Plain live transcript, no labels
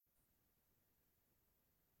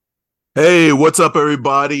Hey, what's up,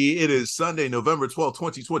 everybody? It is Sunday, November 12th,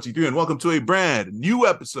 2023, and welcome to a brand new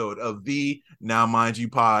episode of the Now Mind You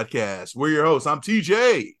podcast. We're your hosts. I'm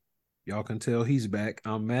TJ. Y'all can tell he's back.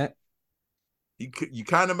 I'm Matt. You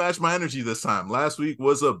kind of matched my energy this time. Last week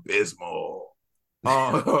was abysmal.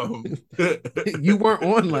 Um, no, You weren't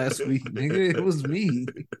on last week, nigga. It was me.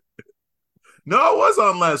 I was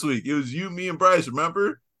on last week. It was you, me, and Bryce.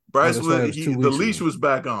 Remember? Oh, Bryce that's right. was It was two the weeks leash ago. was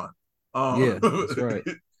back on. Yeah, that's right.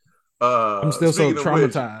 I'm still so Speaking of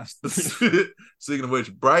which, traumatized. speaking of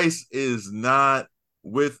which, Bryce is not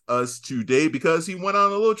with us today because he went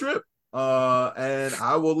on a little trip. And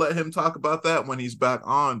I will let him talk about that when he's back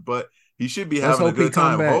on. But he should be Let's having a hope he good come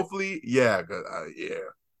time. back. Hopefully, yeah, yeah.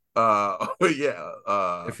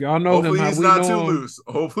 Yeah. If y'all know him Hopefully how he's we not too know him, loose.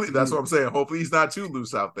 Hopefully, that's what I'm saying. Hopefully he's not too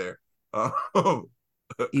loose out there.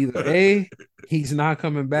 either A, he's not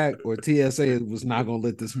coming back, or TSA was not gonna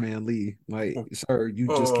let this man leave. Like, sir, you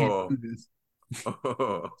just can't oh, do this.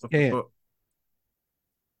 Can't.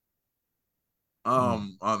 Mm.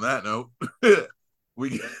 On that note,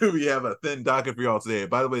 we have a thin docket for y'all today.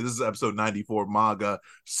 By the way, this is episode 94 manga,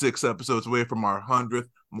 6 episodes away from our 100th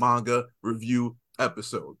manga review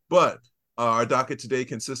episode. But our docket today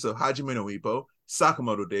consists of Hajime no Ippo,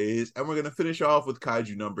 Sakamoto Days, and we're going to finish off with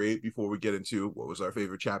Kaiju number 8 before we get into what was our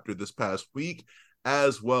favorite chapter this past week,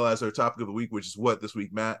 as well as our topic of the week, which is what this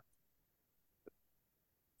week, Matt?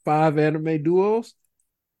 5 anime duos.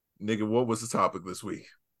 Nigga, what was the topic this week?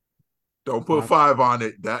 Don't put My 5 on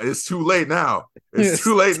it. That it's too late now. It's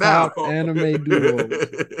too late now. top anime duos.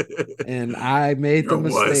 And I made There the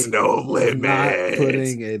was mistake no of not limit.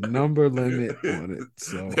 putting a number limit on it.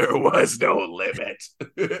 So There was no limit.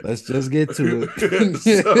 let's just get to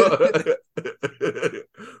So, it.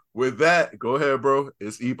 with that, go ahead, bro.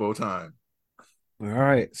 It's Ippo time. All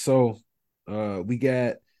right. So we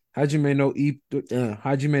got Hajime no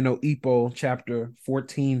Ippo chapter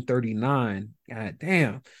 1439. God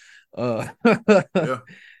damn. Uh Yeah.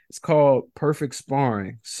 it's called Perfect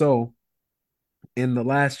Sparring. So in the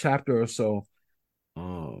last chapter or so,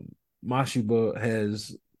 um Mashiba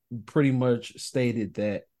has pretty much stated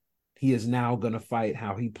that he is now going to fight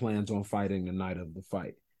how he plans on fighting the night of the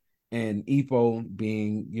fight. And Ippo,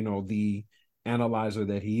 being, the analyzer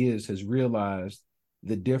that he is, has realized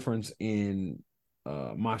the difference in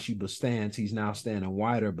Mashiba's stance. He's now standing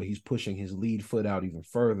wider, but he's pushing his lead foot out even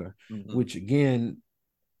further, Mm-hmm. which again,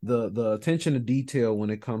 the attention to detail when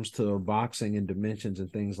it comes to boxing and dimensions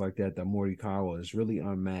and things like that Morikawa is really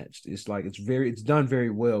unmatched. It's like it's done very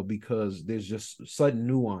well because there's just sudden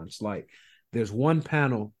nuance. Like there's one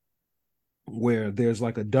panel where there's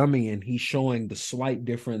like a dummy and he's showing the slight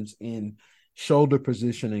difference in shoulder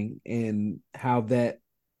positioning and how that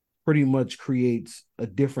pretty much creates a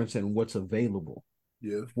difference in what's available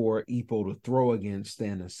Yeah. for Ippo to throw against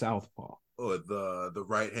standing southpaw. Oh, the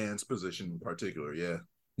right hand's position in particular. Yeah.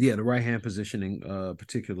 Yeah, the right hand positioning,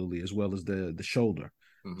 particularly, as well as the shoulder.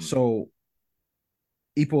 Mm-hmm. So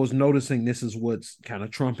Ippo is noticing this is what's kind of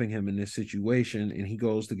trumping him in this situation, and he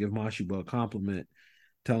goes to give Mashiba a compliment,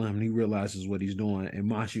 telling him he realizes what he's doing, and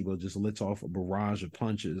Mashiba just lets off a barrage of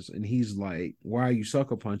punches, and he's like, "Why are you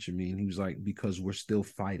sucker punching me?" And he was like, "Because we're still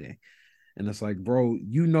fighting." And it's like, bro,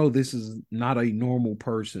 this is not a normal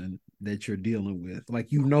person that you're dealing with. Like,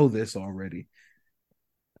 this already.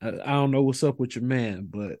 I don't know what's up with your man,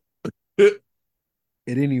 but at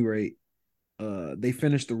any rate, they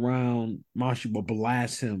finished the round. Mashiba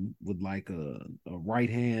blasts him with like a right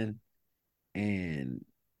hand, and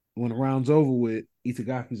when the round's over with,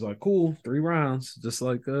 Itagaki's like, "Cool, 3 rounds, just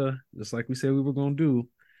like we said we were gonna do."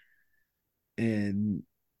 And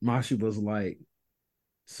Mashiba's like,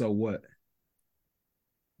 "So what?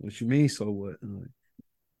 What you mean? So what?"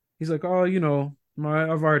 He's like, "Oh,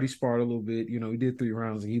 I've already sparred a little bit. We did 3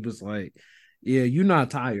 rounds." And he was like, "Yeah, you're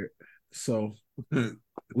not tired, so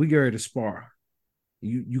we get ready to spar.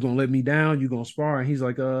 You gonna let me down? You gonna spar?" And he's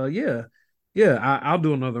like, yeah, yeah, I'll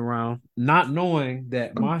do another round," not knowing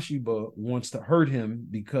that Mashiba wants to hurt him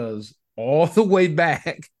because all the way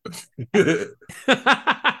back, because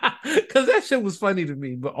that shit was funny to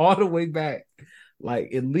me, but all the way back,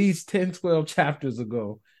 like at least 10, 12 chapters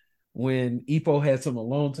ago, when Ippo had some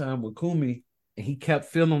alone time with Kumi, and he kept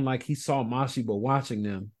feeling like he saw Mashiba watching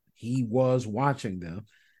them. He was watching them,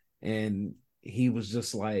 and he was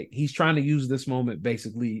just like, he's trying to use this moment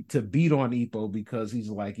basically to beat on Ippo because he's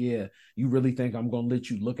like, "Yeah, you really think I'm gonna let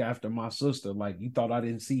you look after my sister? Like you thought I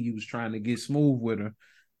didn't see you was trying to get smooth with her,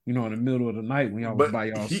 in the middle of the night when y'all was But by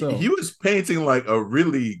he yourself." was painting like a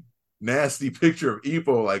really nasty picture of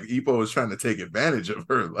Ippo. Like Ippo was trying to take advantage of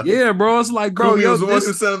her. Like Yeah, bro. It's like, bro, Kumi yo, was the one who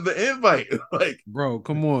this, sent him the invite. Like bro,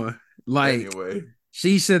 come on. Like, anyway.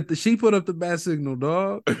 she put up the bat signal,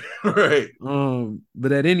 dog. Right.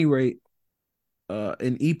 But at any rate,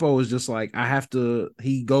 and Ippo is just like, I have to,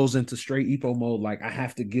 he goes into straight Ippo mode, like I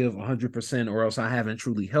have to give 100% or else I haven't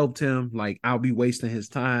truly helped him. Like I'll be wasting his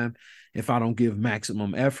time if I don't give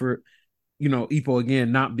maximum effort. Ippo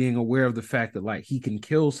again not being aware of the fact that like he can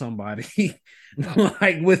kill somebody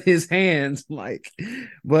like with his hands, like,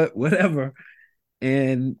 but whatever.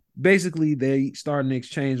 And basically they start an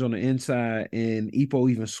exchange on the inside, and Ippo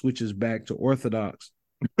even switches back to Orthodox.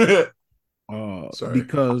 Sorry.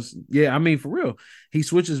 Because yeah, I mean for real, he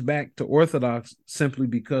switches back to Orthodox simply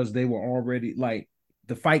because they were already like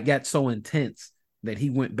the fight got so intense that he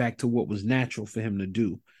went back to what was natural for him to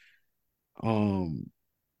do.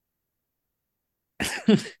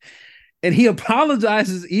 And he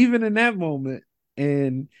apologizes even in that moment.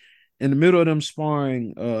 And in the middle of them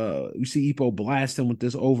sparring, you see Ippo blast him with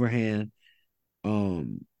this overhand.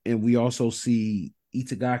 And we also see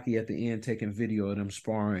Itagaki at the end taking video of them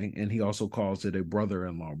sparring, and he also calls it a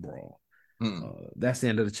brother-in-law brawl. That's the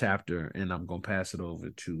end of the chapter, and I'm gonna pass it over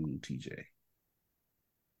to TJ.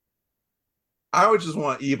 I would just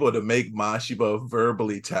want Ippo to make Mashiba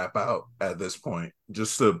verbally tap out at this point,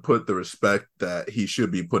 just to put the respect that he should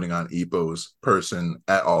be putting on Ippo's person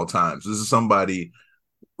at all times. This is somebody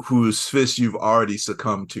whose fist you've already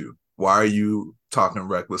succumbed to. Why are you talking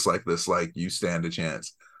reckless like this? Like you stand a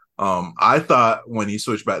chance. I thought when he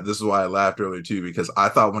switched back, this is why I laughed earlier too, because I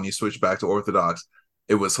thought when he switched back to Orthodox,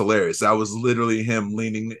 it was hilarious. That was literally him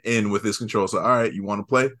leaning in with his control. So, all right, you want to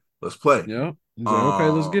play? Let's play. Yeah. He's like, okay,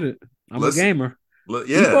 let's get it. I'm a gamer.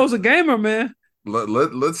 Yeah. Ippo's a gamer, man.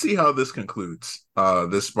 Let's see how this concludes,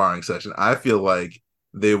 this sparring session. I feel like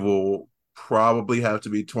they will probably have to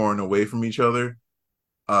be torn away from each other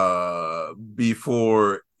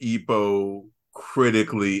before Ippo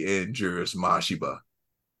critically injures Mashiba.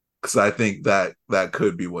 Because I think that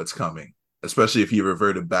could be what's coming, especially if he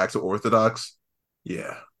reverted back to Orthodox.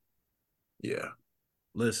 Yeah.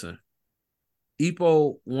 Listen,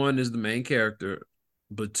 Ippo, one, is the main character,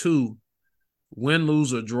 but two, win,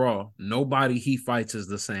 lose, or draw, nobody he fights is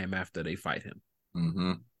the same after they fight him.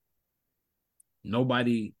 Mm-hmm.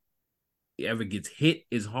 Nobody ever gets hit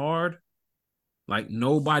as hard. Like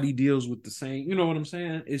nobody deals with the same. You know what I'm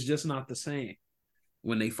saying? It's just not the same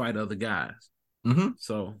when they fight other guys. Mm-hmm.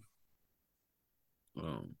 So,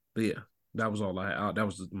 but yeah, that was all I had. That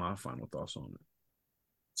was my final thoughts on it.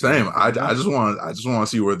 Same. I just want to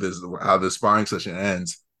see how this sparring session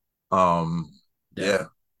ends. Yeah,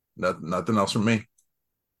 nothing else from me.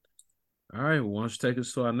 All right, well, why don't you take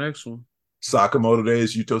us to our next one? Sakamoto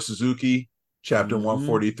Days, Yuto Suzuki, chapter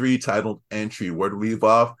 143, titled Entry. Where do we leave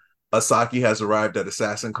off? Asaki has arrived at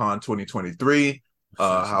Assassin Con 2023.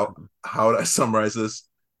 How would I summarize this?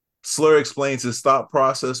 Slur explains his thought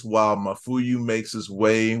process while Mafuyu makes his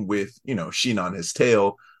way with, Shin on his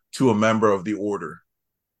tail to a member of the order.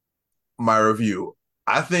 My review.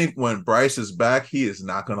 I think when Bryce is back, he is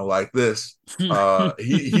not gonna like this. He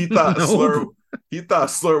thought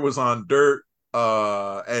Slur was on dirt,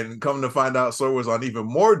 and come to find out Slur was on even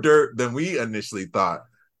more dirt than we initially thought.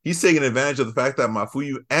 He's taking advantage of the fact that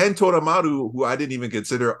Mafuyu and Toramaru, who I didn't even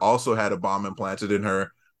consider, also had a bomb implanted in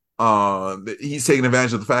her. He's taking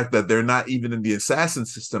advantage of the fact that they're not even in the assassin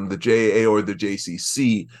system, the JA or the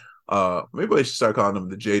JCC. Maybe I should start calling them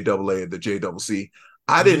the JAA and the JCC.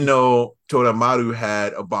 I didn't know Toramaru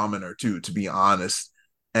had a bomb in her too, to be honest.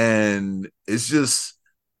 And it's just,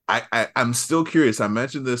 I'm still curious. I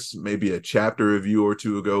mentioned this maybe a chapter review or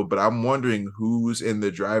two ago, but I'm wondering who's in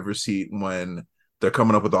the driver's seat when they're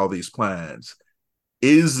coming up with all these plans.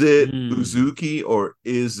 Is it Uzuki or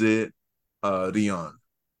is it Rion?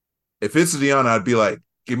 If it's Rion, I'd be like,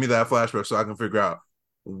 give me that flashback so I can figure out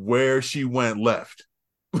where she went left.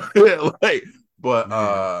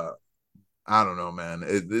 I don't know, man.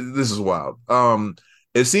 This is wild.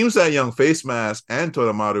 It seems that young Face Mask and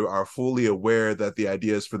Toramaru are fully aware that the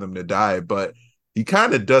idea is for them to die, but he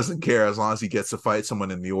kind of doesn't care as long as he gets to fight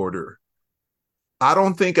someone in the order. I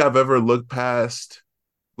don't think I've ever looked past,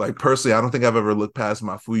 personally, I don't think I've ever looked past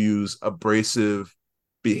Mafuyu's abrasive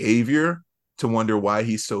behavior to wonder why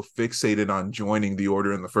he's so fixated on joining the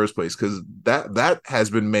order in the first place, because that has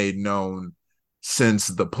been made known since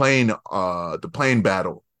the plane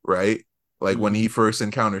battle, right? When he first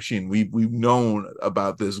encountered Shin, we've known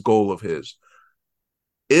about this goal of his.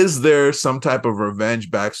 Is there some type of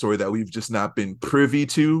revenge backstory that we've just not been privy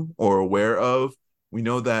to or aware of? We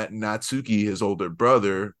know that Natsuki, his older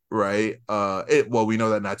brother, right? We know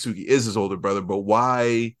that Natsuki is his older brother, but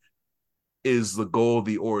why is the goal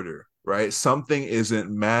the order, right? Something isn't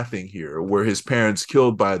mathing here. Were his parents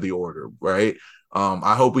killed by the order, right?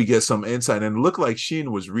 I hope we get some insight. And it looked like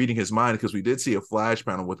Shin was reading his mind because we did see a flash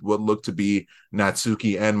panel with what looked to be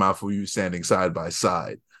Natsuki and Mafuyu standing side by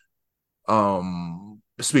side.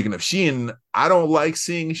 Speaking of Shin, I don't like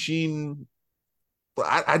seeing Shin.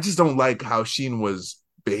 I just don't like how Shin was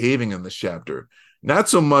behaving in this chapter. Not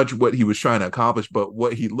so much what he was trying to accomplish, but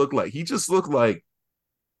what he looked like. He just looked like,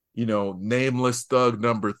 nameless thug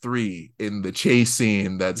number 3 in the chase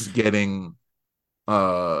scene that's getting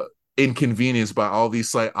uh inconvenienced by all these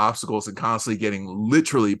slight obstacles and constantly getting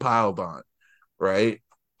literally piled on, right?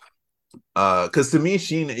 Because to me,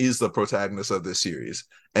 Sheen is the protagonist of this series,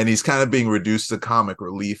 and he's kind of being reduced to comic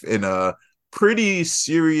relief in a pretty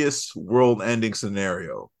serious world-ending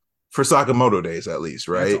scenario for Sakamoto Days, at least,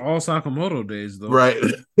 That's right? all Sakamoto Days, though. Right.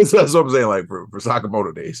 That's what I'm saying. Like for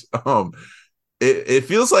Sakamoto Days, it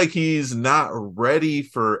feels like he's not ready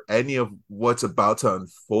for any of what's about to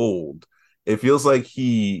unfold. It feels like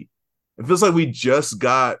we just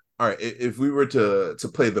got all right. If we were to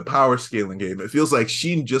play the power scaling game, it feels like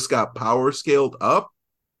Sheen just got power scaled up,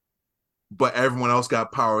 but everyone else got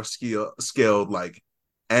scaled like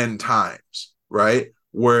n times, right?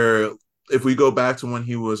 Where if we go back to when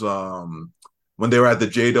he was when they were at the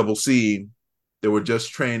JCC, they were just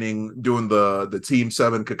training, doing the Team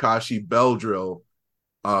 7 Kakashi bell drill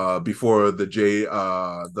before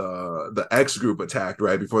the X group attacked,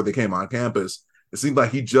 right? Before they came on campus. It seemed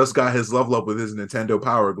like he just got his level up with his Nintendo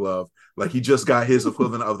Power Glove. Like he just got his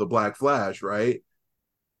equivalent of the Black Flash, right?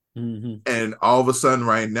 Mm-hmm. And all of a sudden,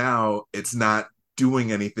 right now, it's not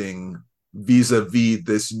doing anything vis-a-vis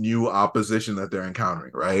this new opposition that they're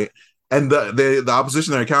encountering, right? And the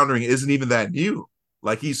opposition they're encountering isn't even that new.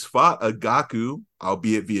 Like he's fought a Gaku,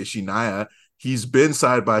 albeit via Shinaya. He's been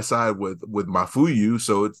side by side with Mafuyu,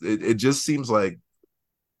 so it just seems like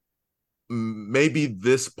maybe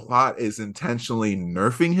this plot is intentionally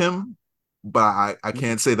nerfing him, but I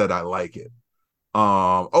can't say that I like it.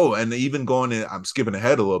 Oh, and even going in, I'm skipping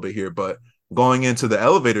ahead a little bit here, but going into the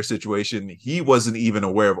elevator situation, he wasn't even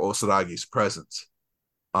aware of Osaragi's presence.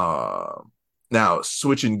 Now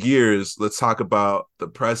switching gears, let's talk about the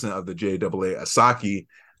president of the JAA, Asaki.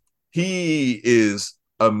 He is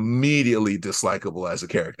immediately dislikable as a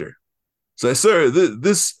character. So, sir,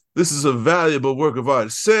 this is a valuable work of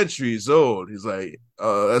art, centuries old. He's like,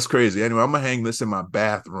 that's crazy. Anyway, I'm gonna hang this in my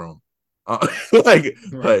bathroom. Like, Right.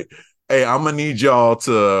 like, hey, I'm gonna need y'all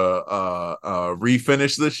to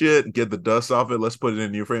refinish this shit, get the dust off it. Let's put it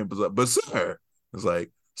in your frame. But sir, it's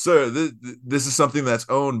like, sir, this is something that's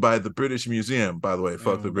owned by the British Museum. By the way,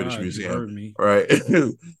 fuck the Oh British God, you Museum. heard me. All right.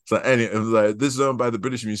 So anyway, it was like, this is owned by the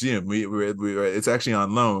British Museum. It's actually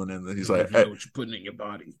on loan. And he's I like, think you know what you're putting in your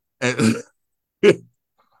body. and,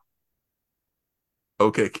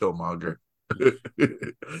 okay, Killmonger.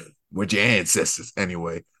 With your ancestors,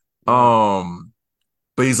 anyway. Right.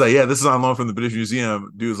 But he's like, yeah, this is on loan from the British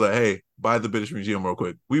Museum. Dude's like, hey, buy the British Museum real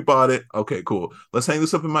quick. We bought it. Okay, cool. Let's hang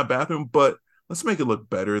this up in my bathroom, but let's make it look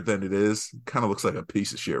better than it is. Kind of looks like a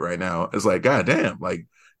piece of shit right now. It's like, god damn, like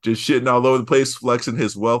just shitting all over the place, flexing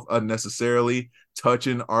his wealth unnecessarily,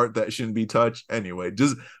 touching art that shouldn't be touched. Anyway,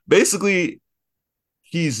 just basically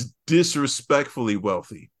he's disrespectfully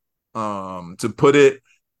wealthy. To put it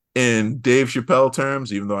in Dave Chappelle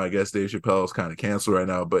terms, even though I guess Dave Chappelle is kind of canceled right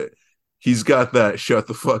now, but he's got that shut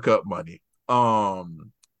the fuck up money.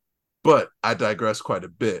 But I digress quite a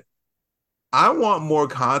bit. I want more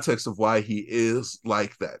context of why he is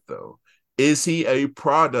like that, though. Is he a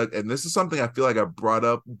product? And this is something I feel like I brought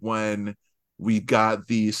up when we got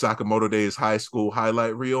the Sakamoto Days high school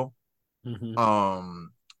highlight reel. Mm-hmm.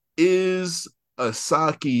 Is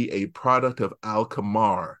Asaki a product of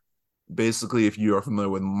Alkamar? Basically, if you are familiar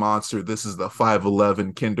with Monster, this is the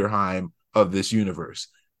 5'11 Kinderheim of this universe.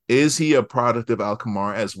 Is he a product of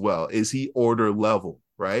Alkamar as well? Is he order level,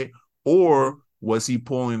 right? Or was he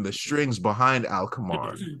pulling the strings behind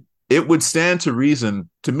Alkamar? It would stand to reason,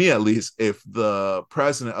 to me at least, if the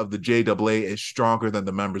president of the JAA is stronger than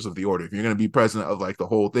the members of the order. If you're going to be president of like the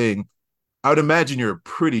whole thing, I would imagine you're a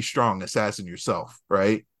pretty strong assassin yourself,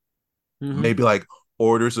 right? Mm-hmm. Maybe like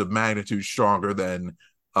orders of magnitude stronger than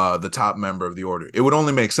the top member of the order. It would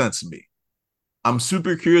only make sense to me. I'm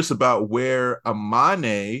super curious about where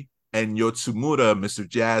Amane and Yotsumura, Mr.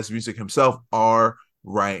 Jazz Music himself, are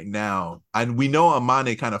right now. And we know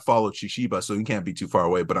Amane kind of followed Shishiba, so he can't be too far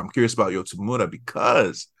away. But I'm curious about Yotsumura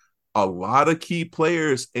because a lot of key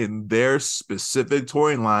players in their specific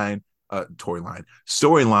storyline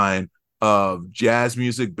of Jazz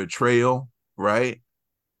Music Betrayal, right?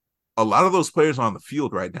 A lot of those players are on the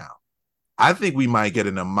field right now. I think we might get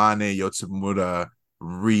an Amane Yotsumura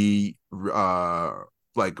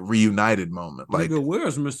reunited moment. Like, Nigga,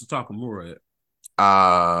 where's Mr. Takamura at?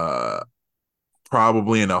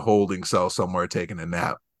 Probably in a holding cell somewhere taking a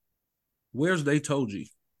nap. Where's Daytoji?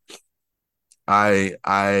 I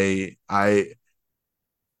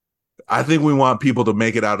think we want people to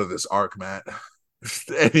make it out of this arc, Matt.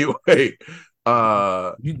 Anyway,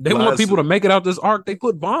 They want people to make it out this arc. They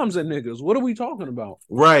put bombs in niggas. What are we talking about?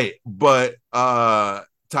 Right, but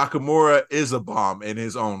Takamura is a bomb in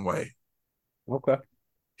his own way. Okay.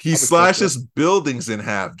 He slashes buildings in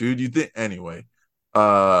half, dude. You think anyway?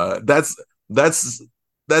 That's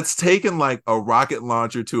taken like a rocket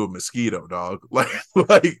launcher to a mosquito, dog. Like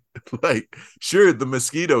sure, the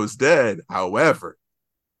mosquito's dead. However,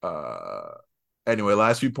 anyway,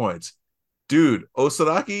 last few points. Dude,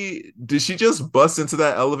 Osaraki, did she just bust into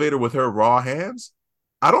that elevator with her raw hands?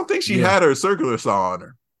 I don't think she had her circular saw on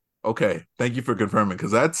her. Okay, thank you for confirming,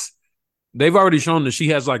 because they've already shown that she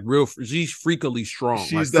has like she's freakily strong.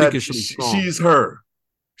 She's like freakishly strong. She's her.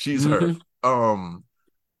 She's her. I'm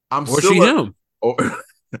or still she him.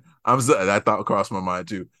 That thought crossed my mind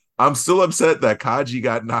too. I'm still upset that Kaji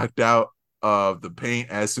got knocked out of the paint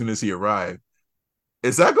as soon as he arrived.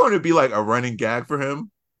 Is that going to be like a running gag for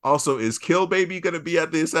him? Also, is Kill Baby going to be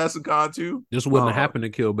at the Assassin Con too? This wouldn't have happened to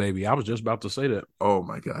Kill Baby. I was just about to say that. Oh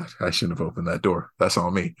my god, I shouldn't have opened that door. That's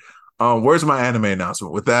on me. Where's my anime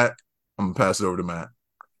announcement? With that, I'm gonna pass it over to Matt.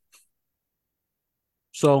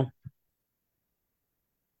 So,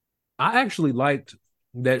 I actually liked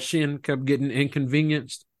that Shin kept getting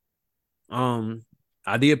inconvenienced. I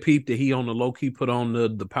did peep that he on the low key put on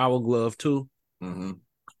the power glove too. Mm-hmm.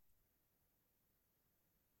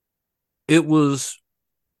 It was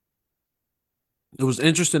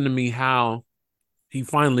interesting to me how he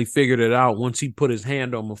finally figured it out once he put his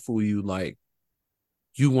hand on Mafuyu, like,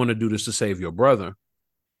 you want to do this to save your brother.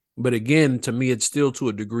 But again, to me, it's still to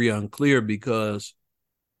a degree unclear, because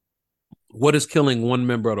what is killing one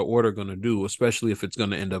member of the order going to do, especially if it's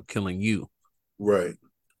going to end up killing you? Right.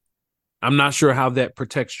 I'm not sure how that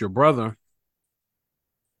protects your brother,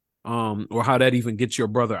 or how that even gets your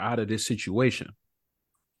brother out of this situation.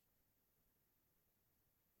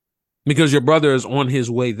 Because your brother is on his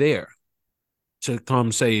way there to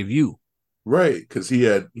come save you. Right, because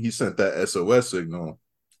he sent that SOS signal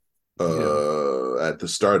at the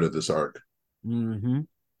start of this arc. Mm-hmm.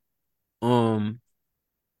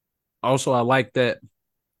 Also, I like that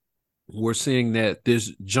we're seeing that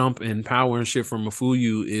this jump in power and shit from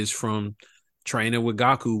Mafuyu is from training with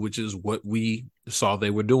Gaku, which is what we saw they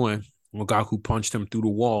were doing when Gaku punched him through the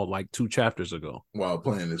wall like 2 chapters ago. While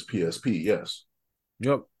playing his PSP, yes.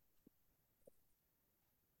 Yep.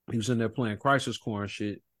 He was in there playing Crisis Core and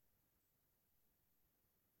shit.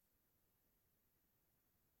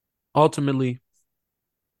 Ultimately,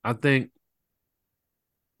 I think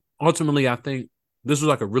this was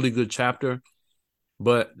like a really good chapter,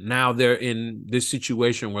 but now they're in this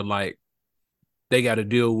situation where like they got to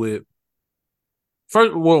deal with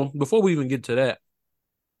first. Well, before we even get to that,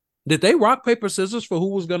 did they rock, paper, scissors for who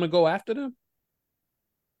was going to go after them?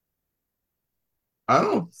 I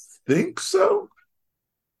don't think so.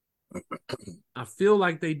 I feel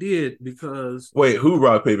like they did, because wait, who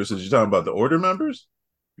rock, paper, scissors? You talking about the order members?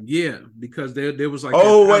 Yeah, because there was like,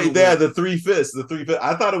 oh wait, they had the 3 fists. The 3 fists.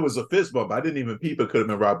 I thought it was a fist bump. I didn't even peep it could have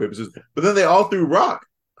been rock, paper, scissors. But then they all threw rock.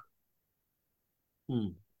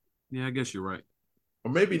 Yeah, I guess you're right.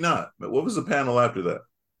 Or maybe not. But what was the panel after that?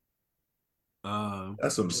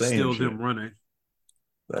 That's some Saiyan still shit. Them running.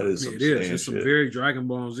 That is some it is. Saiyan It's shit. some very Dragon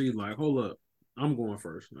Ball Z. Like, hold up, I'm going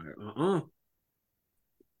first. Like,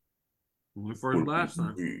 went first last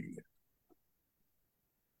time.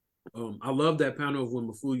 I love that panel of when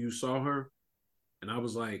Mafuyu saw her, and I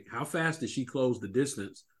was like, how fast did she close the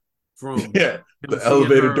distance from the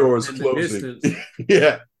elevator door is closing?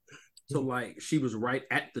 Yeah. So like she was right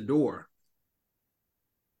at the door.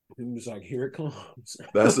 He was like, here it comes.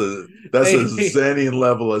 That's a Xenian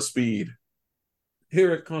level of speed.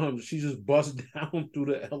 Here it comes. She just busts down through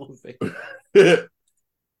the elevator.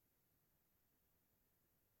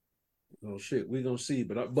 Oh shit, we're gonna see.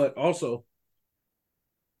 But also,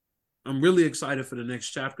 I'm really excited for the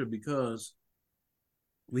next chapter, because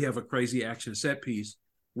we have a crazy action set piece,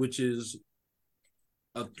 which is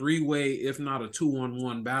a 3-way, if not a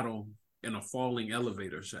 2-on-1 battle in a falling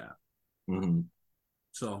elevator shaft. Mm-hmm.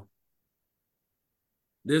 So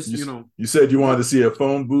this, you said you wanted to see a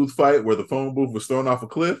phone booth fight where the phone booth was thrown off a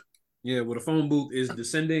cliff. Yeah, where the phone booth is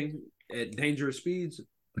descending at dangerous speeds.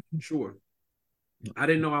 Sure. I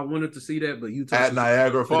didn't know I wanted to see that, but you at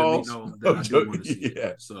Niagara Falls. Know that I do want to see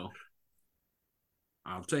it. So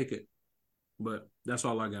I'll take it. But that's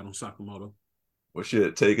all I got on Sakamoto. Well,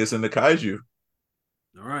 shit, take us into Kaiju.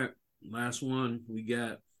 All right. Last one, we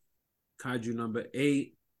got Kaiju number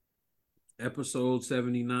 8, episode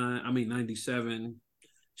 79. I mean 97,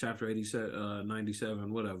 chapter 87,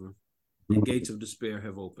 97, whatever. The gates of despair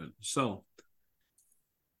have opened. So,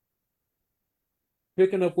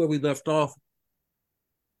 picking up where we left off,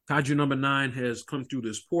 Kaiju number 9 has come through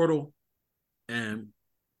this portal, and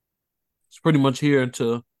it's pretty much here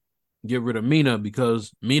to get rid of Mina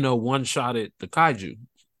because Mina one-shotted the Kaiju.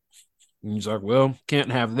 And he's like, well,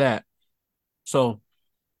 can't have that. So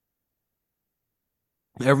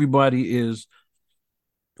everybody is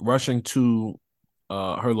rushing to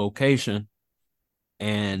her location,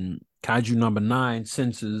 and Kaiju number 9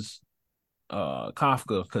 senses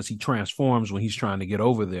Kafka because he transforms when he's trying to get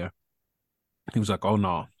over there. He was like, oh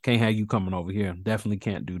no, can't have you coming over here. Definitely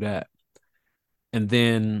can't do that. And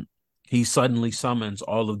then he suddenly summons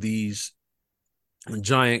all of these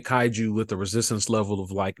giant kaiju with a resistance level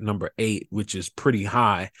of like number 8, which is pretty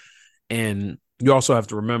high. And you also have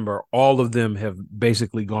to remember all of them have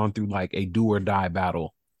basically gone through like a do or die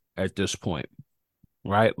battle at this point,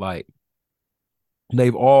 right? Like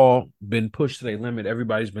they've all been pushed to their limit.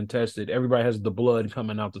 Everybody's been tested. Everybody has the blood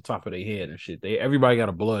coming out the top of their head and shit. Everybody got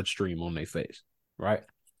a blood stream on their face, right?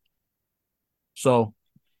 So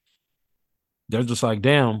they're just like,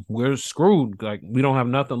 damn, we're screwed. Like, we don't have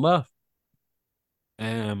nothing left.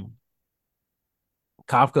 And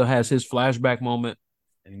Kafka has his flashback moment,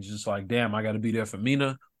 and he's just like, damn, I got to be there for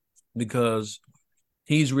Mina, because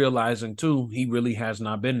he's realizing, too, he really has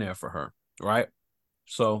not been there for her, right?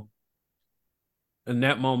 So in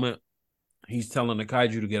that moment, he's telling the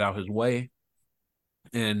kaiju to get out his way,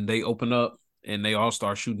 and they open up, and they all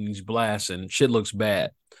start shooting these blasts, and shit looks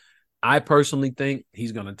bad. I personally think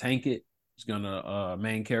he's going to tank it. He's going to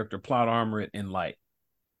main character plot armor it, and like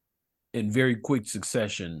in very quick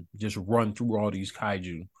succession, just run through all these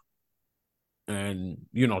kaiju and,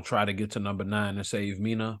 you know, try to get to number 9 and save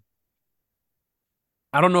Mina.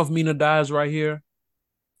 I don't know if Mina dies right here.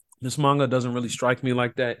 This manga doesn't really strike me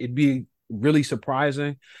like that. It'd be really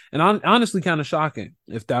surprising and honestly kind of shocking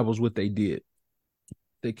if that was what they did.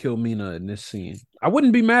 They kill Mina in this scene. I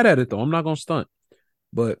wouldn't be mad at it, though. I'm not going to stunt.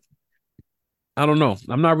 But I don't know.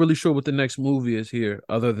 I'm not really sure what the next movie is here,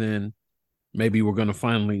 other than maybe we're going to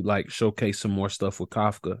finally like showcase some more stuff with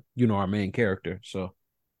Kafka, you know, our main character. So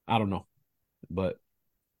I don't know. But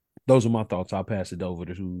those are my thoughts. I'll pass it over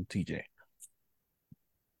to TJ.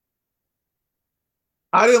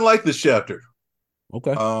 I didn't like this chapter.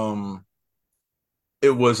 Okay. It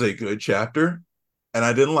was a good chapter, and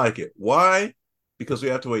I didn't like it. Why? Because we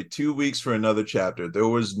have to wait 2 weeks for another chapter. There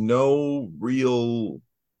was no real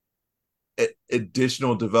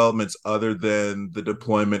additional developments other than the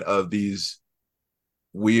deployment of these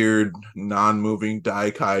weird non-moving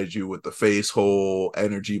daikaiju with the face hole,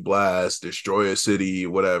 energy blast, destroy a city,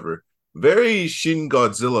 whatever. Very Shin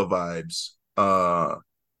Godzilla vibes,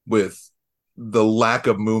 with the lack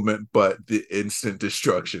of movement but the instant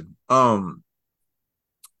destruction.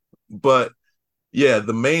 But yeah,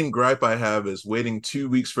 the main gripe I have is waiting 2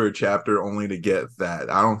 weeks for a chapter only to get that.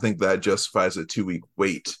 I don't think that justifies a 2-week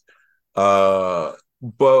wait. But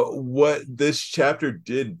what this chapter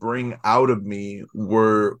did bring out of me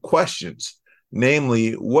were questions.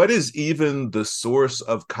 Namely, what is even the source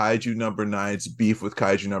of Kaiju number 9's beef with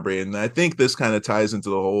Kaiju number 8? And I think this kind of ties into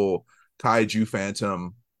the whole Kaiju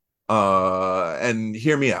Phantom. And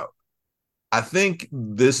hear me out. I think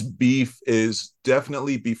this beef is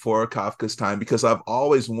definitely before Kafka's time, because I've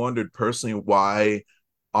always wondered personally why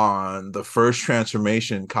on the first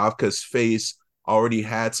transformation, Kafka's face already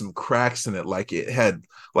had some cracks in it. Like it had,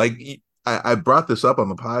 like, I brought this up on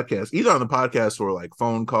the podcast, either on the podcast or like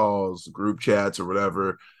phone calls, group chats or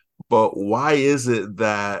whatever. But why is it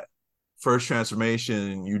that first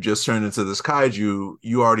transformation, you just turned into this kaiju,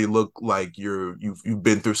 you already look like you've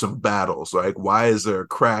been through some battles? Like, why is there a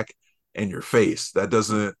crack in your face? That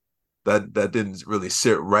didn't really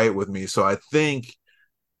sit right with me. So I think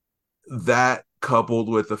that, coupled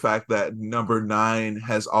with the fact that number 9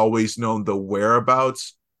 has always known the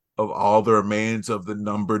whereabouts of all the remains of the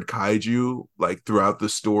numbered kaiju, like throughout the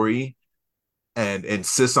story, and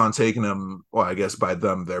insists on taking them, well, I guess by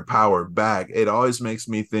them, their power back, it always makes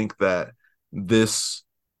me think that this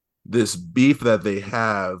beef that they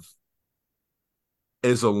have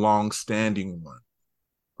is a long-standing one,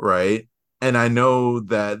 right? And I know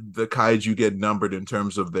that the kaiju get numbered in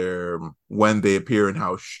terms of their when they appear and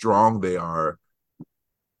how strong they are.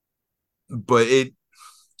 But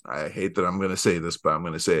I hate that I'm going to say this, but I'm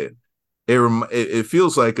going to say it. It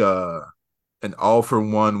feels like an all for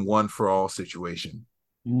one for all situation,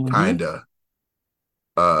 kind of.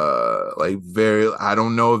 Like very. I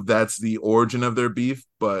don't know if that's the origin of their beef,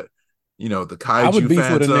 but the I would Kaiju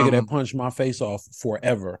beef with a nigga that Phantom, punched my face off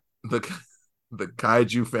forever. the the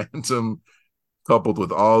Kaiju Phantom, coupled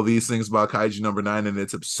with all these things about Kaiju number 9 and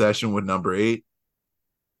its obsession with number 8,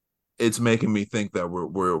 it's making me think that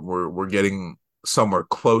we're getting somewhere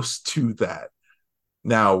close to that.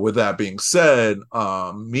 Now, with that being said,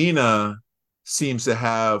 Mina seems to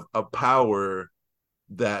have a power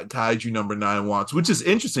that Kaiju number 9 wants, which is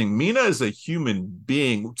interesting. Mina is a human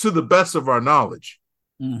being, to the best of our knowledge.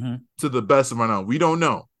 Mm-hmm. To the best of our knowledge, we don't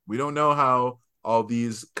know. We don't know how all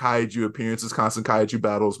these Kaiju appearances, constant Kaiju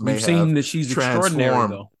battles may We've have seen that she's extraordinary,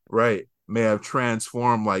 transformed, though. right? May have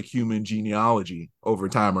transformed like human genealogy over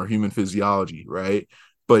time or human physiology, right?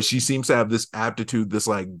 But she seems to have this aptitude, this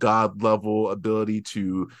like god level ability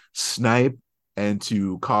to snipe and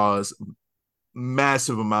to cause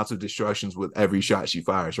massive amounts of destructions with every shot she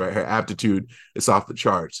fires, right? Her aptitude is off the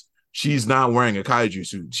charts. She's not wearing a kaiju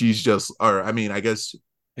suit. She's just, or I mean, I guess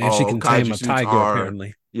And she all can tame kaiju a suits tiger, are,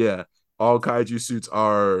 apparently. yeah, all kaiju suits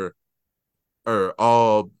are, or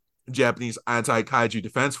all Japanese anti-kaiju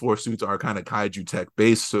defense force suits are kind of kaiju tech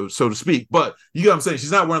based, so to speak. But you get what I'm saying?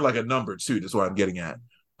 She's not wearing like a numbered suit, is what I'm getting at.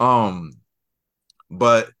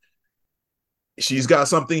 But she's got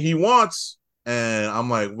something he wants, and I'm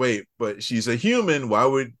like, wait, but she's a human. Why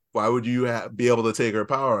would you be able to take her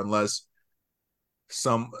power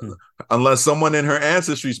some Hmm. unless someone in her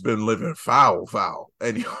ancestry's been living foul?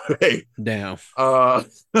 Anyway, Damn. I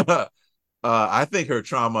think her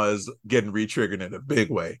trauma is getting re-triggered in a big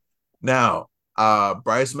way. Now,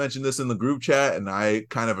 Bryce mentioned this in the group chat, and I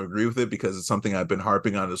kind of agree with it because it's something I've been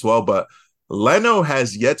harping on as well. But Leno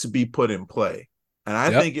has yet to be put in play. And I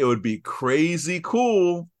Yep. think it would be crazy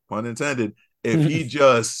cool, pun intended, if he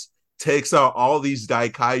just takes out all these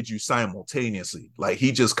Daikaiju simultaneously. Like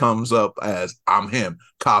he just comes up as, I'm him,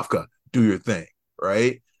 Kafka, do your thing,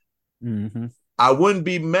 right? Mm-hmm. I wouldn't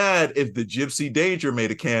be mad if the Gypsy Danger made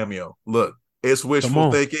a cameo. Look, it's Come wishful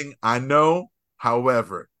on. thinking, I know.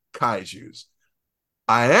 However, kaijus.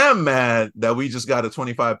 I am mad that we just got a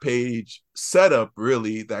 25-page setup,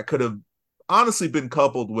 really, that could have honestly been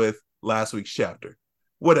coupled with last week's chapter.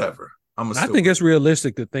 Whatever. I'm a I still. think it's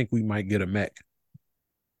realistic to think we might get a mech.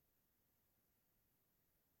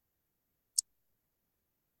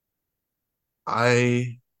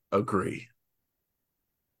 I agree.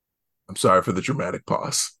 I'm sorry for the dramatic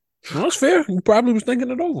pause. No, it's fair. You probably was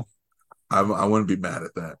thinking it over. I wouldn't be mad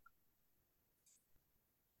at that.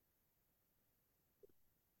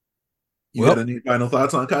 You got Well, any final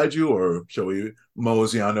thoughts on Kaiju, or shall we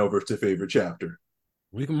mosey on over to favorite chapter?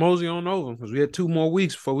 we can mosey on over because we had 2 more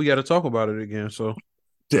weeks before we got to talk about it again. So,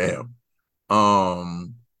 Damn.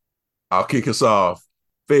 Um, I'll kick us off.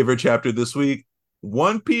 Favorite chapter this week.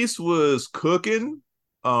 One Piece was cooking,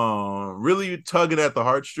 really tugging at the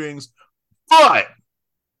heartstrings, but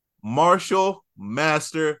Marshall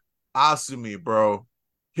Master Asumi, bro,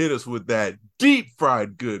 hit us with that deep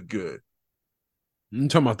fried good. you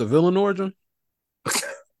talking about the villain origin?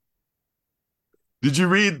 Did you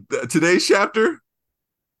read today's chapter?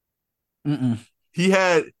 Mm-mm. He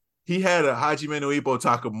had a Hajime no Ippo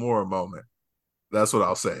Takamura moment. That's what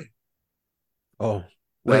I'll say. Oh,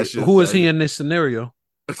 That wait. shit. Who is he in this scenario?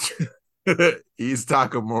 He's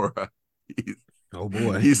Takamura. He's, Oh,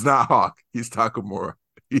 boy. he's not Hawk. He's Takamura.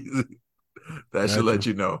 That should Gotcha. let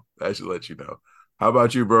you know. That should let you know. How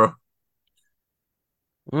about you, bro?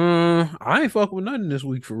 I ain't fucking with nothing this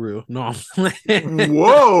week for real. No, I'm playing.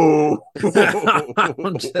 Whoa.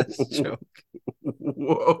 I'm just joking.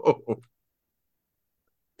 Whoa.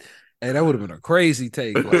 Hey, that would have been a crazy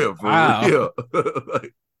take. Like, For wow. real.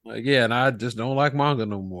 Like, yeah, and I just don't like manga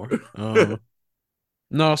no more. No,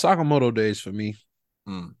 Sakamoto Days for me.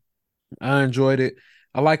 Mm. I enjoyed it.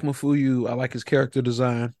 I like Mafuyu. I like his character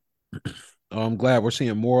design. I'm glad we're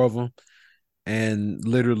seeing more of him. And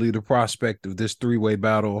literally the prospect of this 3-way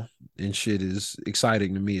battle and shit is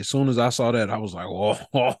exciting to me. As soon as I saw that, I was like, oh,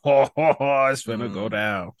 it's gonna go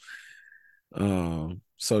down.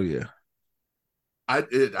 So yeah.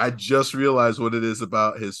 I just realized what it is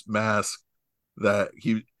about his mask, that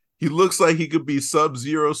he looks like he could be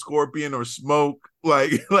Sub-Zero, Scorpion, or Smoke.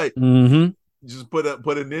 Like Mm-hmm. just put a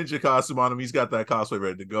ninja costume on him. He's got that cosplay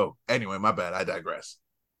ready to go. Anyway, my bad. I digress.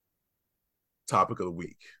 Topic of the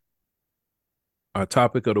week. Our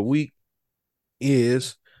topic of the week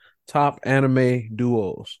is top anime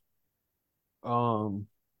duos.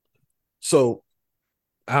 So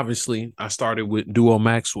obviously I started with Duo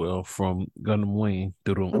Maxwell from Gundam Wing.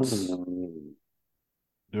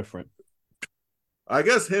 Different. I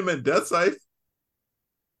guess him and Death Scythe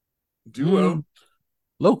duo.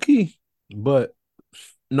 Low key, but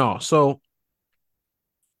no. So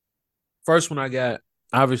first one I got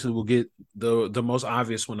Obviously, we'll get the most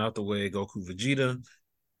obvious one out the way: Goku, Vegeta.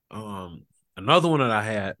 Another one that I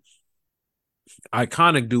had,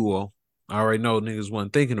 iconic duo. I already know niggas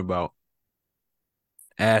wasn't thinking about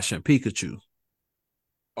Ash and Pikachu.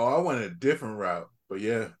 Oh, I went a different route, but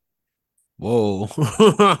yeah. Whoa,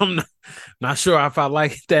 I'm not sure if I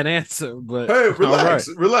like that answer, but Hey, all right.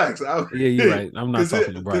 relax. Yeah, you're right. I'm not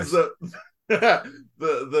talking to Because Bryce.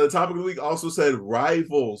 the topic of the week also said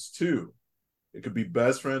rivals too. It could be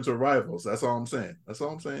best friends or rivals. That's all I'm saying. That's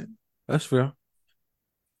all I'm saying. That's fair.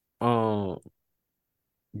 Um,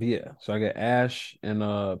 yeah. So I got Ash and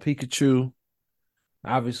Pikachu.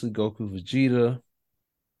 Obviously, Goku, Vegeta.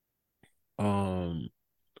 Um,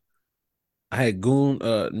 I had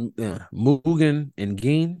Mugen and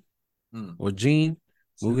Gene or Gene,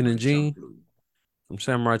 Mugen Samurai and Gene Champloo. from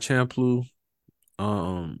Samurai Champloo.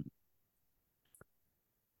 I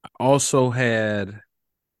also had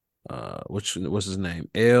which what's his name?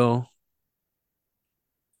 L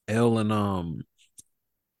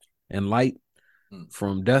and Light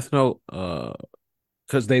from Death Note.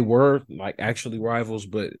 Because they were like actually rivals,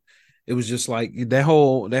 but it was just like that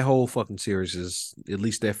whole fucking series is, at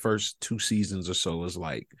least that first 2 seasons or so, is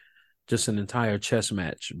like just an entire chess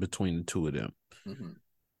match between the two of them.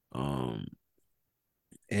 Mm-hmm. Um,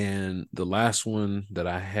 and the last one that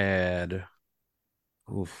I had,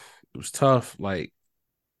 it was tough. Like,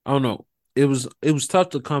 I don't know. It was tough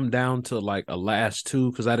to come down to like a last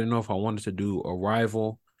two because I didn't know if I wanted to do a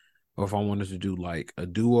rival or if I wanted to do like a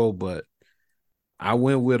duo, but I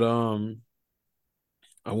went with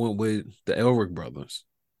I went with the Elric brothers.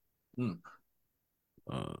 Mm.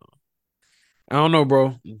 Uh, I don't know,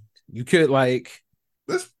 bro. You could like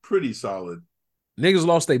That's pretty solid. niggas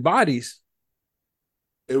lost their bodies.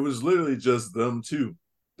 It was literally just them two.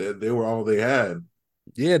 They were all they had.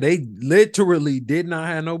 Yeah, they literally did not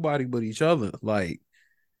have nobody but each other. Like,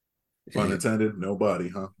 Pun intended, nobody,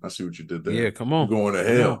 huh? I see what you did yeah, there. come You're on, going to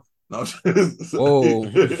come on. hell. No, Whoa.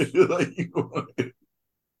 like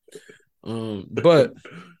But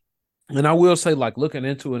and I will say, like, looking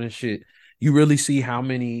into it and shit, you really see how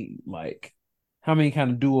many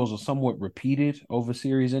kind of duos are somewhat repeated over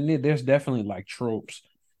series, and there's definitely like tropes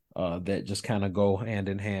that just kind of go hand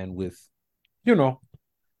in hand with, you know,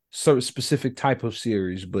 certain specific type of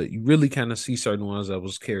series, but you really kind of see certain ones that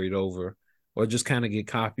was carried over or just kind of get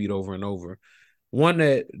copied over and over. One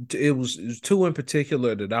that it was two in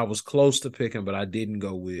particular that I was close to picking, but I didn't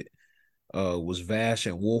go with was Vash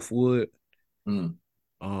and Wolfwood. mm.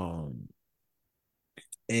 Um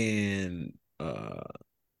and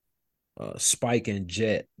Spike and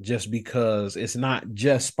Jet, just because it's not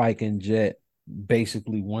just Spike and Jet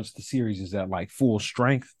basically once the series is at like full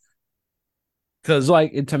strength. Because,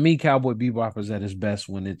 like, to me, Cowboy Bebop is at its best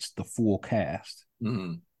when it's the full cast.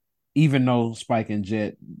 Mm. Even though Spike and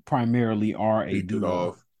Jet primarily are a Kicked it duo.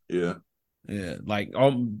 off. Yeah. Yeah. Like,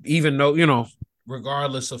 even though,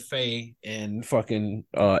 regardless of Faye and fucking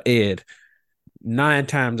Ed, 9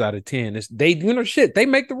 times out of 10, they, shit, they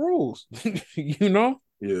make the rules,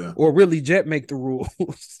 Yeah. or really Jet make the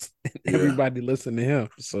rules. Yeah. Everybody listen to him.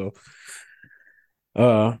 So,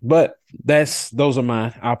 but those are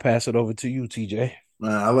mine. I'll pass it over to you, TJ.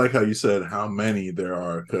 Man, I like how you said how many there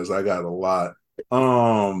are because I got a lot.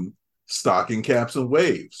 Um, Stocking caps and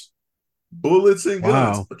waves, bullets and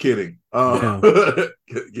guns. Wow. Kidding. Yeah.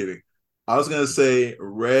 Kidding. I was gonna say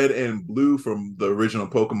red and blue from the original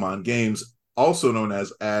Pokemon games, also known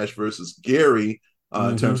as Ash versus Gary,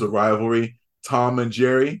 in terms Mm-hmm. of rivalry. Tom and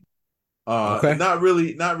Jerry. Okay. Not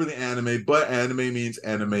really anime, but anime means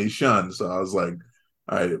animation. So I was like,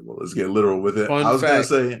 all right, well, let's get literal with it. Fun I was gonna fact: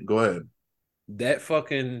 say, go ahead. that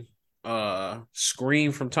fucking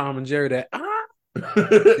scream from Tom and Jerry,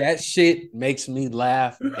 that shit makes me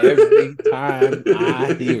laugh every time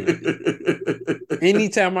I hear it.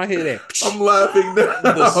 Anytime I hear that, I'm laughing now.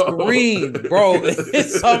 the scream, bro,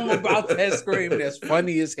 it's something about that scream that's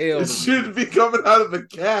funny as hell. It should be coming out of a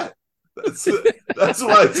cat. That's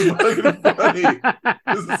why it's fucking funny.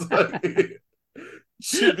 It's like it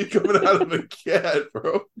should be coming out of a cat,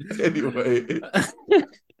 bro. Anyway,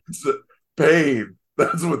 it's pain.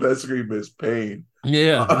 That's what that scream is. Pain.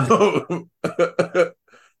 Yeah.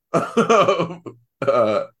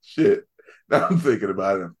 Shit. Now I'm thinking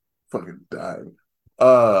about it. I'm fucking dying.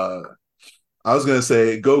 Uh, I was gonna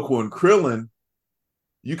say Goku and Krillin.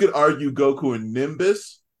 You could argue Goku and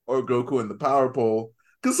Nimbus or Goku and the Power Pole.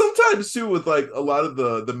 Because sometimes too, with like a lot of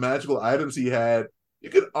the magical items he had, you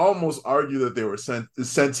could almost argue that they were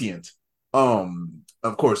sentient.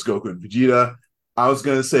 Of course, Goku and Vegeta. I was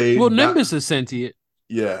gonna say Well, not. Nimbus is sentient.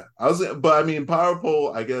 Yeah, but I mean, Power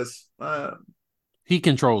Pole. I guess He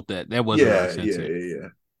controlled that. That wasn't really sentient. Yeah.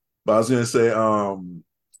 But I was gonna say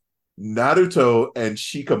Naruto and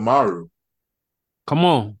Shikamaru. Come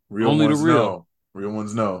on. Real Only the ones real. know. Real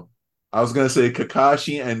ones know. I was gonna say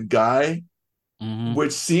Kakashi and Guy,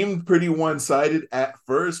 which seemed pretty one-sided at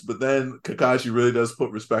first, but then Kakashi really does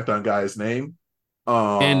put respect on Guy's name.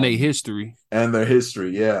 And their history. And their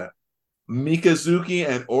history, yeah. Mikazuki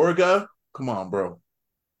and Orga. Come on, bro.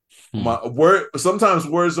 Sometimes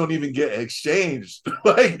words don't even get exchanged.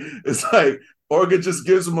 Like it's like Orga just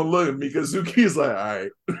gives him a look, and Mikazuki's like, all right.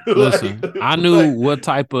 Listen, I knew what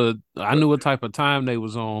type of time they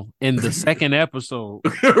was on in the second episode.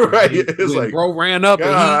 Right. It's when like bro ran up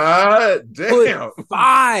God and he put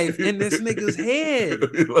 5 in this nigga's head.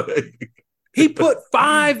 He put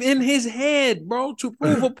 5 in his head, bro, to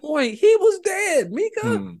prove a point. He was dead,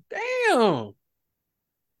 Mika. Damn.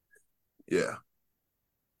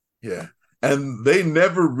 Yeah. And they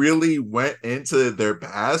never really went into their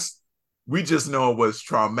past. We just know it was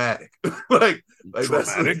traumatic. like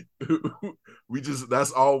traumatic.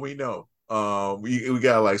 That's all we know. We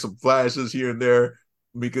got like some flashes here and there.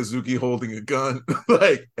 Mikazuki holding a gun.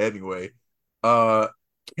 Like anyway. Ken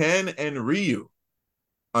and Ryu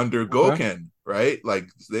under Goken, right? Like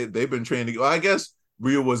they've been training. Well, I guess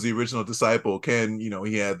Ryu was the original disciple. Ken,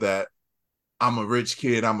 he had that I'm a rich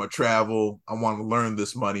kid, I'm a travel, I want to learn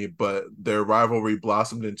this money, but their rivalry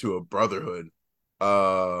blossomed into a brotherhood.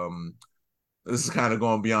 This is kind of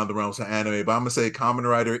going beyond the realms of anime, but I'm gonna say Kamen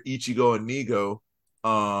Rider Ichigo and Nigo,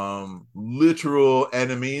 literal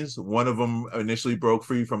enemies. One of them initially broke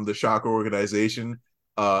free from the Shocker organization,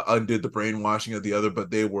 undid the brainwashing of the other,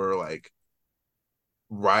 but they were like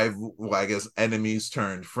rival, I guess, enemies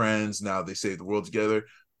turned friends. Now they save the world together.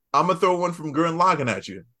 I'm gonna throw one from Gurren Lagann at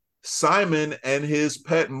you. Simon and his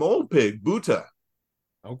pet mole pig, Buta.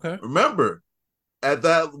 Okay. Remember,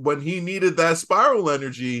 when he needed that spiral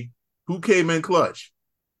energy, who came in clutch?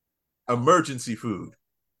 Emergency food.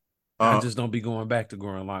 I just don't be going back to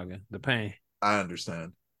Gurren Lagann. The pain. I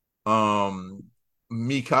understand. Mikasa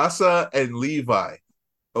and Levi.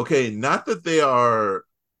 Okay, not that they are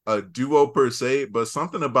a duo per se, but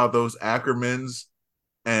something about those Ackermans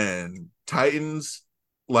and Titans,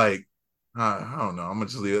 like I don't know. I'm gonna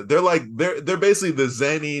just leave it. They're basically the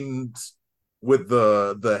Zenins with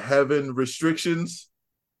the heaven restrictions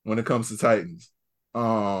when it comes to Titans.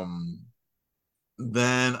 Then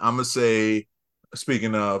I'm gonna say,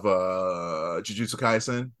 speaking of Jujutsu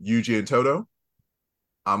Kaisen, Yuji and Toto.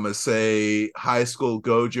 I'm gonna say High School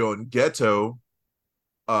Gojo and Geto.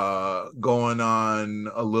 Going on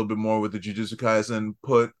a little bit more with the Jujutsu Kaisen,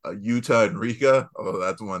 put Yuta and Rika. Although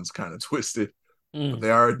that one's kind of twisted. But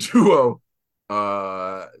they are a duo.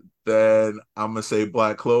 Then I'm gonna say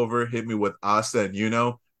Black Clover hit me with Asta and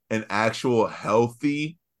Yuno, an actual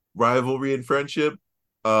healthy rivalry and friendship.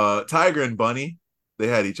 Tiger and Bunny, they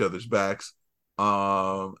had each other's backs.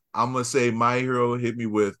 I'm gonna say My Hero hit me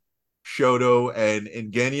with Shoto and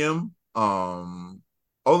Ingenium.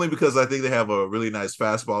 Only because I think they have a really nice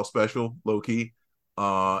fastball special, low key.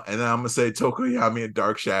 And then I'm gonna say Tokoyami and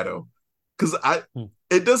Dark Shadow. Because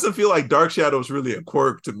it doesn't feel like Dark Shadow is really a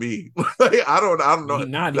quirk to me. Like I don't know. He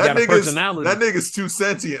got a personality. That nigga's too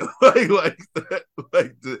sentient. like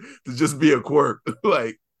to just be a quirk.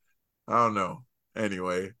 Like I don't know.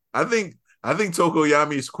 Anyway, I think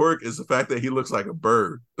Tokoyami's quirk is the fact that he looks like a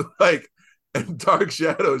bird. Like, and Dark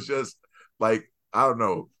Shadow is just like I don't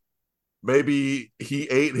know. Maybe he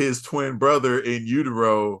ate his twin brother in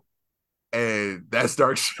utero, and that's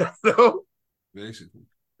Dark Shadow. Basically.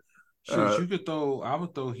 Shit, you could throw. I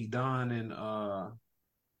would throw Hidan and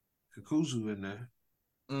Kakuzu in there.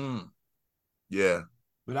 Yeah.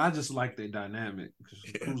 But I just like their dynamic because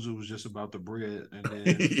Kakuzu was just about the bread, and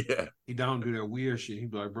then he don't do that weird shit. He'd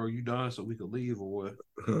be like, "Bro, you done? So we could leave or what?"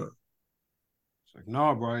 It's like,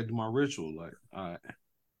 "No, bro, I do my ritual." Like, all right,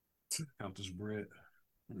 count this bread.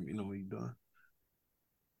 Let me know when you done.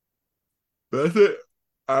 That's it.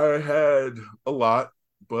 I had a lot,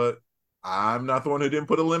 but I'm not the one who didn't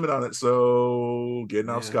put a limit on it, so getting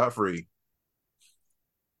off scot-free.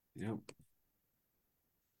 Yep.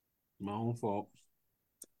 My own fault.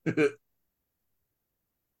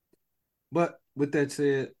 But with that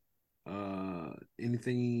said,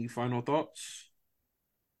 anything final thoughts?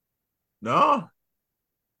 No.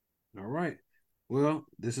 All right. Well,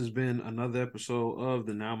 this has been another episode of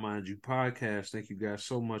the Now Mind You podcast. Thank you guys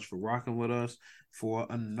so much for rocking with us for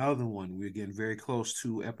another one. We're getting very close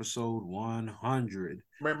to episode 100.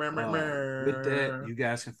 With that, you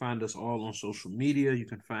guys can find us all on social media. You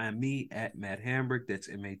can find me at Matt Hambrick. That's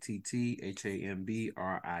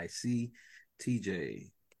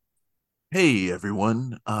MattHambricTJ. Hey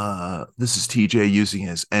everyone, this is TJ using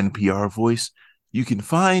his NPR voice. You can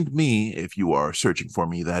find me if you are searching for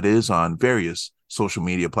me, that is, on various social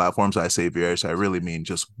media platforms. I say various, I really mean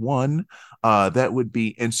just one. That would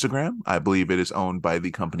be Instagram. I believe it is owned by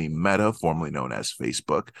the company Meta, formerly known as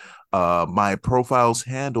Facebook. My profile's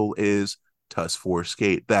handle is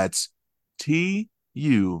Tuss4Skate. That's TUSS,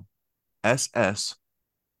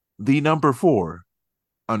 the number four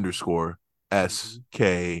underscore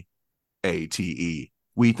SKATE.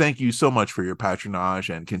 We thank you so much for your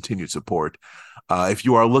patronage and continued support. If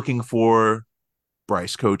you are looking for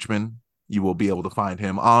Bryce Coachman, you will be able to find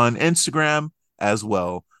him on Instagram as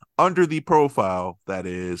well under the profile that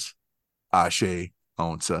is Ashe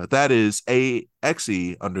Onsa. That is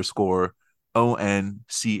AXE underscore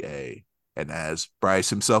ONCA. And as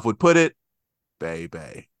Bryce himself would put it, Bay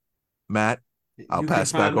Bay. Matt, I'll You can pass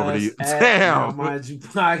it back find over to you. us at Now Damn. Mind You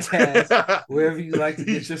Podcast, wherever you like to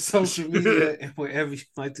get your social media and wherever you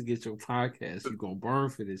like to get your podcast. You're going to burn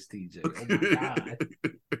for this, TJ. Oh my God.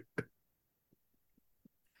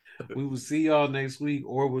 We will see y'all next week,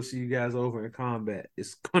 or we'll see you guys over in combat.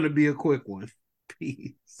 It's going to be a quick one.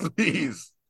 Peace. Peace.